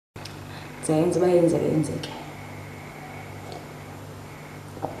Zayenza bayenzeke.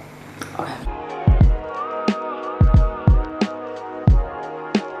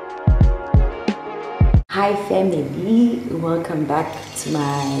 Hi family, welcome back to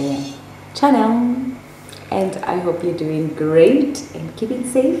my channel, and I hope you're doing great and keeping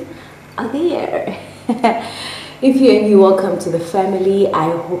safe out there. If you're new, welcome to the family.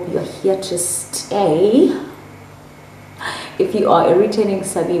 I hope you're here to stay. If you are a returning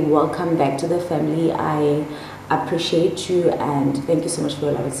subby, welcome back to the family. I appreciate you and thank you so much for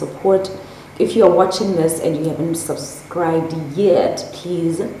your love and support. If you are watching this and you haven't subscribed yet,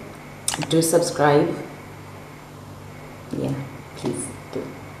 please do subscribe. Yeah, please do.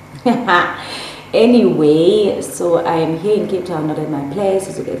 Anyway, so I am here in Cape Town, not at my place.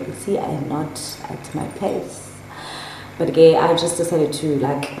 As you guys can see, I am not at my place. But again, I just decided to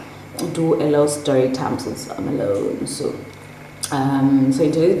like do a little story time since I'm alone. So in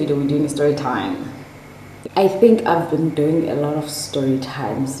today's video, we're doing a story time. I think I've been doing a lot of story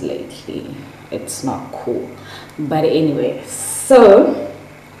times lately. It's not cool. But anyway, so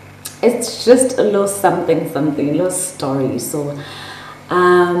it's just a little something, a little story. So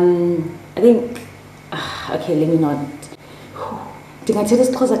I think, okay, let me not. Did I tell this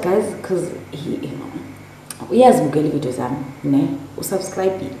Xhosa guys? Because he has Google videos and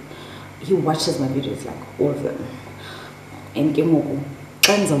subscribe. He watches my videos, like all of them. And Kemoku,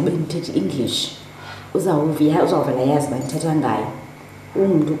 kinds of English. Uzawuvela yazi bandithetha ngayo.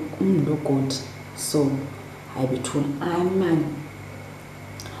 Umntu good. So I between I'm man.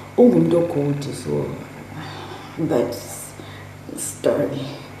 Umntu good, so that's story.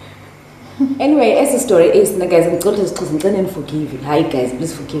 Anyway, as the story is, guys, I'm told this because I'm forgive you. Hi guys,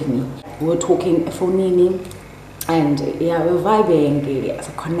 please forgive me. We were talking for Nini, and yeah, we're vibing as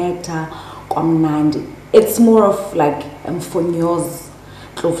a connector. It's more of like for yours,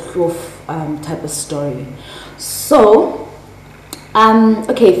 Tlof Tlof type of story. So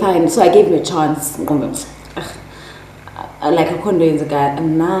okay, fine. So I gave him a chance. Like a condolences guy,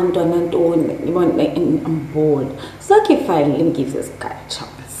 and now I'm bored. So okay, fine. Let me give this guy a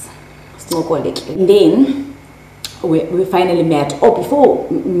chance. And then we finally met. Oh, before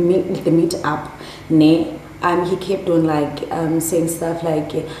the meet up, he kept on like saying stuff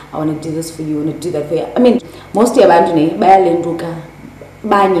like, I want to do this for you, I want to do that for you. I mean, mostly about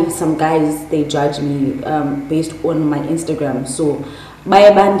some guys, they judge me based on my Instagram. So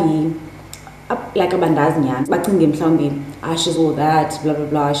baya bandi like abandazi bacinge mhlawumbi she's all that, blah blah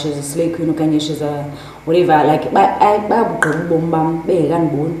blah, she's a slay queen okanye she's a whatever, like bayabugqiba ubomi bam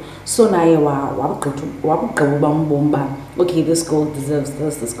bengekandiboni. So naye wabugqiba ubomi bam. Okay, this girl deserves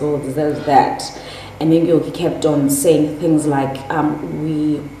this girl deserves that. And then he kept on saying things like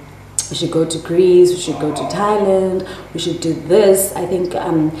we should go to Greece, we should go to Thailand, we should do this. I think I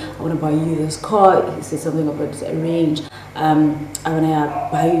want to buy you this car. He said something about a range. I want to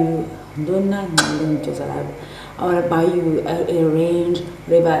buy you, I want to buy you a range,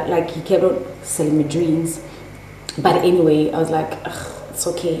 whatever. Like, he kept on selling me dreams. But anyway, I was like, it's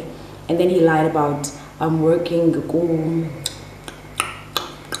okay. And then he lied about working.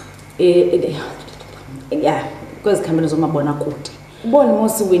 Yeah, because cameras on my bonakuti.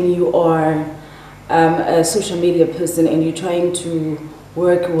 Mostly when you are a social media person and you're trying to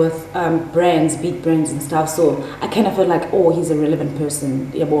work with brands, big brands and stuff. So I kind of felt like, oh, he's a relevant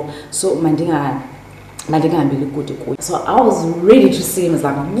person. Yeah, so mandinga really good. So I was ready to see him. I was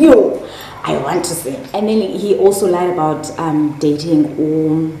like, yo, I want to see him. And then he also lied about dating.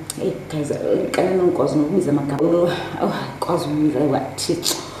 Hey guys,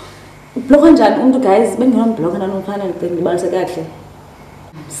 blog kanjani umuntu guys benginomblog nanomfana ngibalisa kahle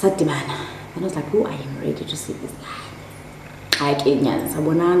sadibana. And I was like, oh, I am ready to see this guy.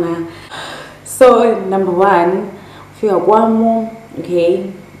 Sabonana. So number one, fika kwami,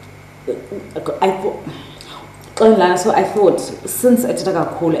 okay, so I thought, since Etaka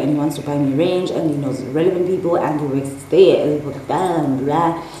cool and he wants to buy me range and he knows relevant people and he works there,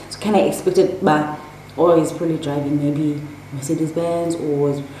 blah, so kind of expected, but he's probably driving maybe Mercedes-Benz, or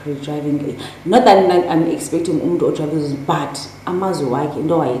is probably driving, not that I'm expecting umntu drivers, but amazi wakhe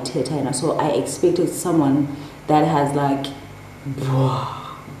into ayithetha. So I expected someone that has like,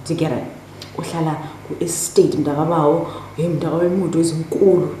 to get it, uhlala ku estate mntakabawo, mntakabawo imoto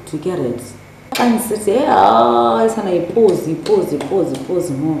ezinkulu, to get it. And sithi sana ipose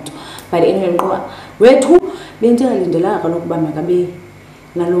imoto. But anyway, wethu bentingalindelanga kaloku uba makabe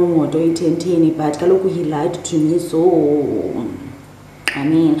naloo moto i-1010, but kaloku he lied to me. So I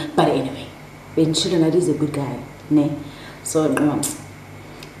mean, but anyway, Ben Children is a good guy, ne? So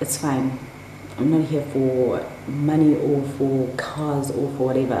it's fine. I'm not here for money or for cars or for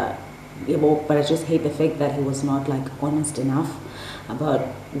whatever. but I just hate the fact that he was not like honest enough about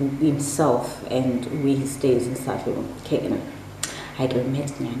himself and where he stays and stuff. Okay, I don't met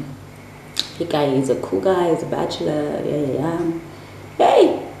him. The guy is a cool guy, he's a bachelor, yeah.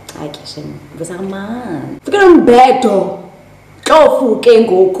 Hey, I kiss him. He was like, man, look at him bad though. Tlof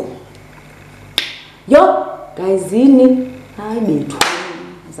Tlof. Yo, guys, ini hayi bethu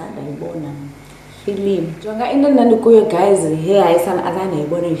azange ayibona film jonga into endandikuyo guys here ayisana azange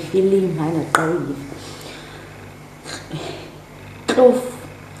ayibona ifilm hayi naqawile Tlof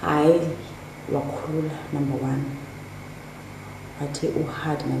hayi wakhulula number 1 wathi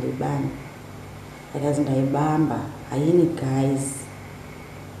uhard nalibani akaze ndayibamba ayini guys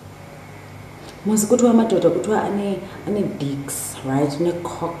mose kuthiwa amadoda kuthiwa ane dicks right ne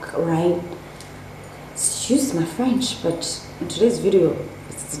cock right. Excuse my French, but in today's video,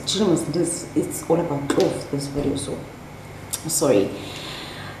 it's all about Tlof, this video, so sorry.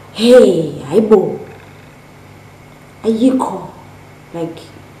 Hey, aibo, ayiko, like,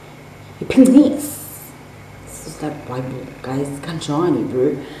 this is like Bible, guys, kanjani,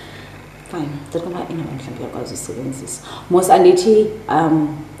 bro. Fine, that's not in most andithi,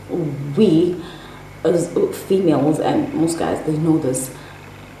 we as females and most guys, they know this.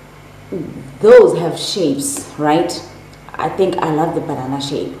 Those have shapes, right? I think I love the banana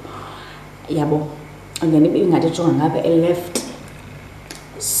shape. Yabo. And then even at the left.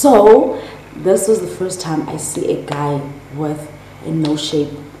 So this was the first time I see a guy with a no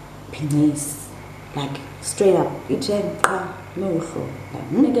shape penis. Like straight up. No flow.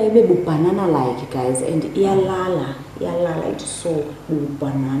 Like banana like guys and yalala. It's so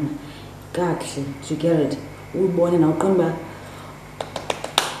banana. Gakhi, you get it? We born in our come back.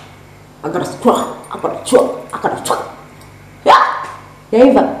 I gotta chop. Yeah.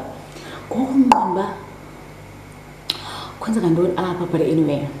 Eva. Oh, remember. Kwanza kandoni apa, but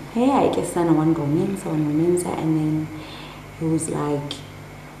anyway. Hey, I guess I one romance, and then he was like,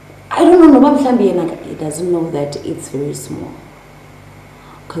 I don't know, like, he doesn't know that it's very small.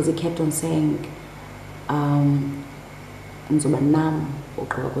 Because he kept on saying, and I'm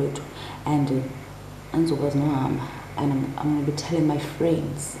gonna be telling my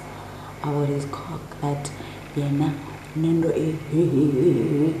friends about his cock that I'm like,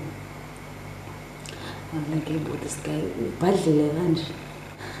 this guy badly.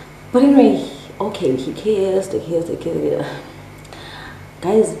 But anyway, okay, he kissed.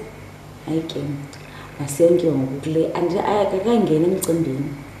 Guys, I came. I sent you on play and I can't get him.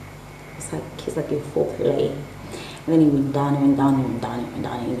 It's like kiss like a foreplay. And then he went down, and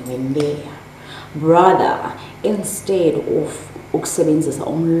he went there. Brother, instead of ukusebenzisa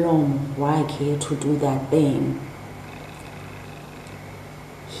umlomo wakhe to do that thing,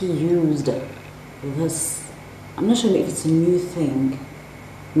 he used this. I'm not sure if it's a new thing,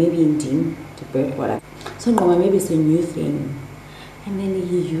 maybe in team to break water. So no, maybe it's a new thing. And then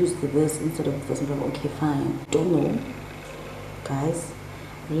he used this instead of this. I'm like, okay, fine. Don't know, guys.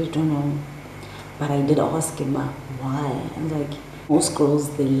 Really don't know. But I did ask him why. I'm like, most girls,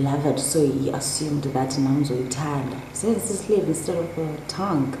 they love it, so he assumed that Namzo Italian. So it's a sleeve instead of a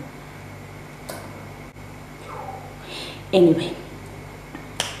tongue. Anyway.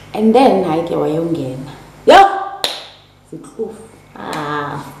 And then I get Wayongen. Yo! The Tlof.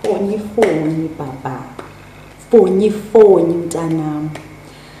 Phony, Papa. Phony, mtanam.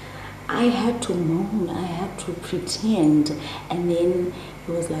 I had to moan, I had to pretend. And then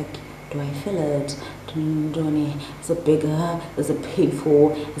he was like, do I feel it? Johnny, is it bigger? Is it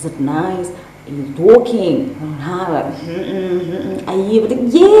painful? Is it nice? He's walking.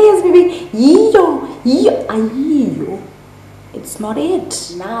 Yes, baby. It's not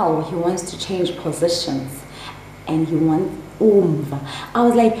it. Now he wants to change positions. And he wants I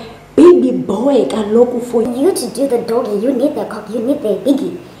was like, baby boy, for you to do the doggy, you need the cock, you need the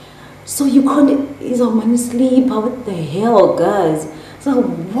biggie. So you can't, he's on sleep. What the hell, guys? So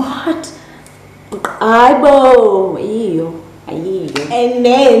what? And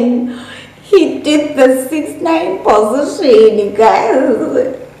then he did the 6'9" position, you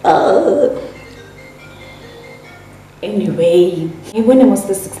guys. Anyway, when it was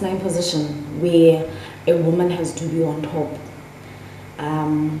the 6'9" position where a woman has to be on top,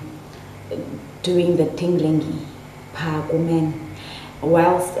 doing the tinglingy pa woman,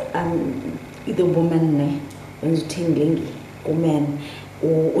 whilst the woman when tinglingy woman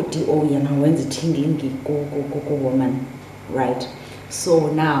or when the tinglingy go woman, right?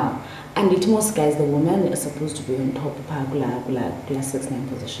 So now, and it most guys, the woman is supposed to be on top of her 6'9"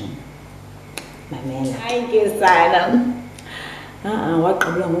 position. My man, thank you, Simon. What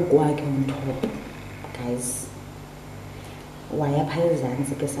problem on top, guys?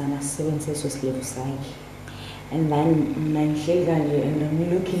 wayaphayezansi ke sana sisebenzise eso sleeve sakhe. And then and I'm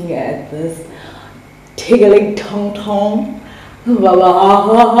looking at this tickling tongue tongue. How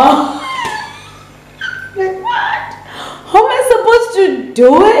am I supposed to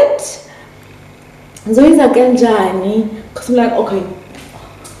do it? So he's like, Kanjani, because I'm like, okay.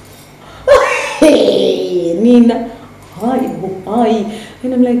 Hey, Nina, hi.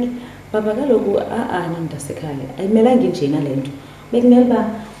 And I'm like, Baba kaloku namntasekhaya ayimelanga injena le nto bekumele uba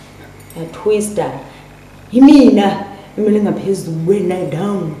yatwista yimina imele ngaphezulu wena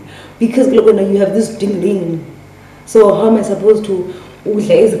down because kaloku now you have this ding. So how am I supposed to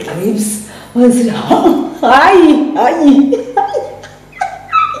udla ezi-grapes once hayi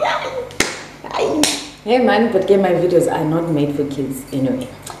hey man, but again, my videos are not made for kids anyway.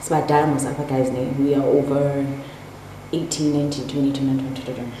 So my dad was other guys name. We are over 18, 19, 20, 21,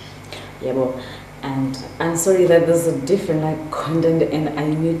 22. Yeah, well, and I'm sorry that this is a different like content, and I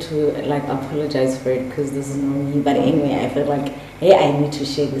need to like apologize for it because this is not me. But anyway, I felt like, hey, I need to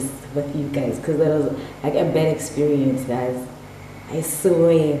share this with you guys because that was like a bad experience, guys. I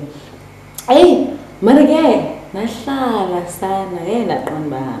swear. Hey, marage, nahlala sana, hey,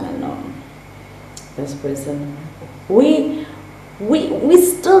 naqonbana no. This person, we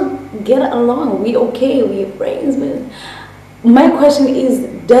still get along. We okay. We're friends, man. My question is,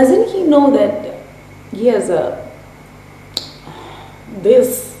 doesn't he know that he has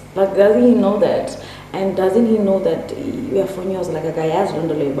this? Like, doesn't he know that? And doesn't he know that we are 4 years? Like a guy has done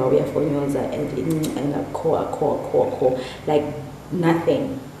the labor. We are 4 years and a core, like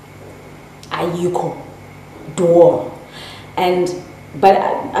nothing. Ayuko door, and. But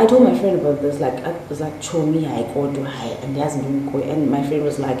I told my friend about this, like, I was like, show me I go to high, and he hasn't been going. And my friend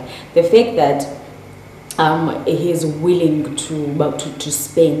was like, the fact that he's willing to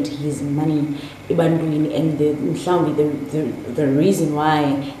spend his money, and the reason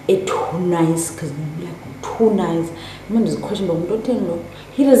why it's too nice, because like too nice. Man, there's a question about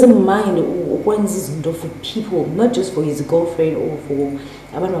he doesn't mind when this is for people, not just for his girlfriend or for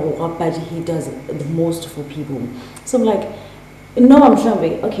but he does the most for people. So I'm like, no, I'm sure.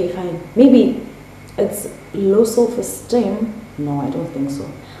 Okay, fine. Maybe it's low self-esteem. No, I don't think so.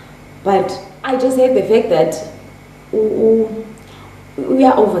 But I just hate the fact that we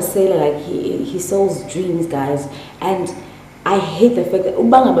are overseller. Like he sells dreams, guys. And I hate the fact that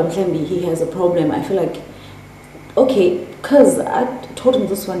he has a problem. I feel like, okay, because I told him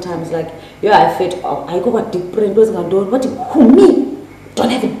this one time. It's like, yeah, I fit. I go a dick print. What? Who, me? Don't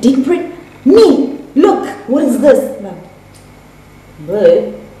have a dick print? Me? Look, what is this? No.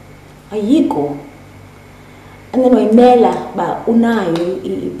 But ayiko, and then waimela ba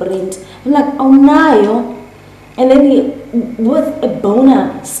unayo print. I'm like, unayo, and then with a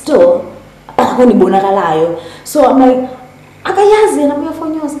boner still so I'm like, akayazi na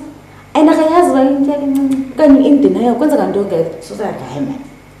kuyafonyoza and akayazi ba kanye in denial kwenza kanto guys. So that guy, man,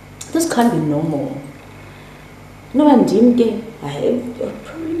 this can't be normal. No one dim ke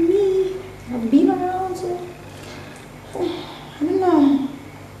probably me. I've been around so I don't know.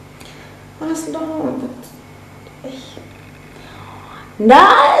 I just don't know.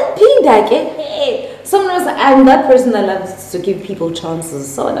 Hey, someone else, I'm that person that loves to give people chances.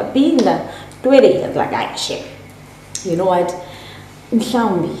 So the pinda 20 is like, ah, shit. You know what?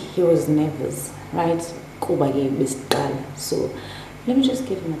 He was nervous, right? So let me just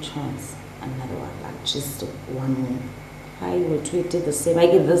give him a chance. Another one, like just one more. I will treat it the same. I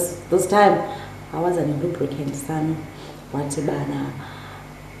get this time. I was an lubricant son.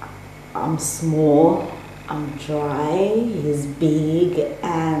 I'm small, I'm dry, he's big,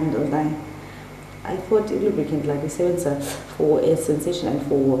 and like I thought lubricant like a sensor for a sensation and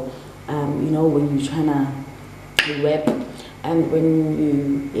for you know, when you're trying to web and when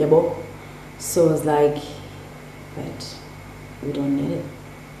you so it's like, but we don't need it.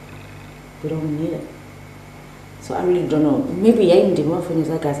 We don't need it. So I really don't know. Maybe I didn't want for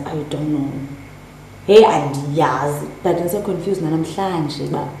like guys, I don't know. Hey, and yes, but I'm so confused and I'm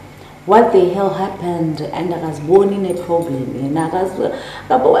saying, but what the hell happened? And I was born in a problem. And I was,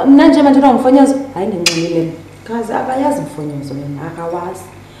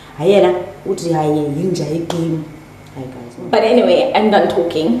 but anyway, I'm done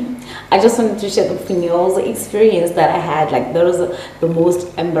talking. I just wanted to share the Tlof experience that I had. Like, that was the most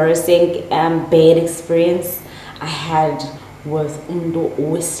embarrassing bad experience I had with umntu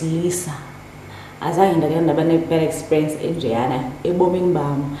wesilisa. As I had a bad experience in Jayana, a bombing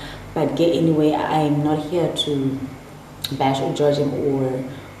bomb. But anyway, I'm not here to bash or judge him or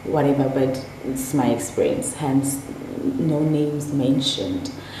whatever, but it's my experience, hence no names mentioned.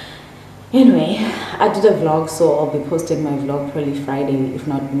 Anyway, I did a vlog, so I'll be posting my vlog probably Friday, if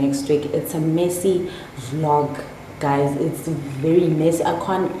not next week. It's a messy vlog, guys. It's very messy. I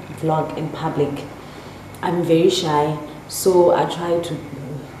can't vlog in public. I'm very shy, so I try to.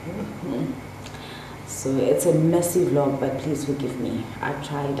 So it's a messy vlog, but please forgive me. I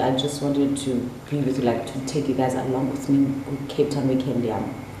tried. I just wanted to be with you, like to take you guys along with me with Cape Town weekend, yeah,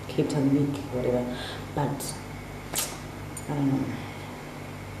 Cape Town week, whatever. But I don't know.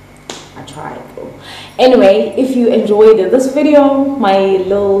 I tried though. Anyway, if you enjoyed this video, my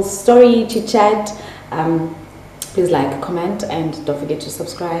little story chit chat, please like, comment, and don't forget to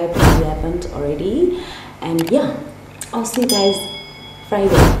subscribe if you haven't already. And yeah, I'll see you guys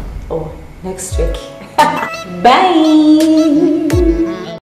Friday or next week. Bye.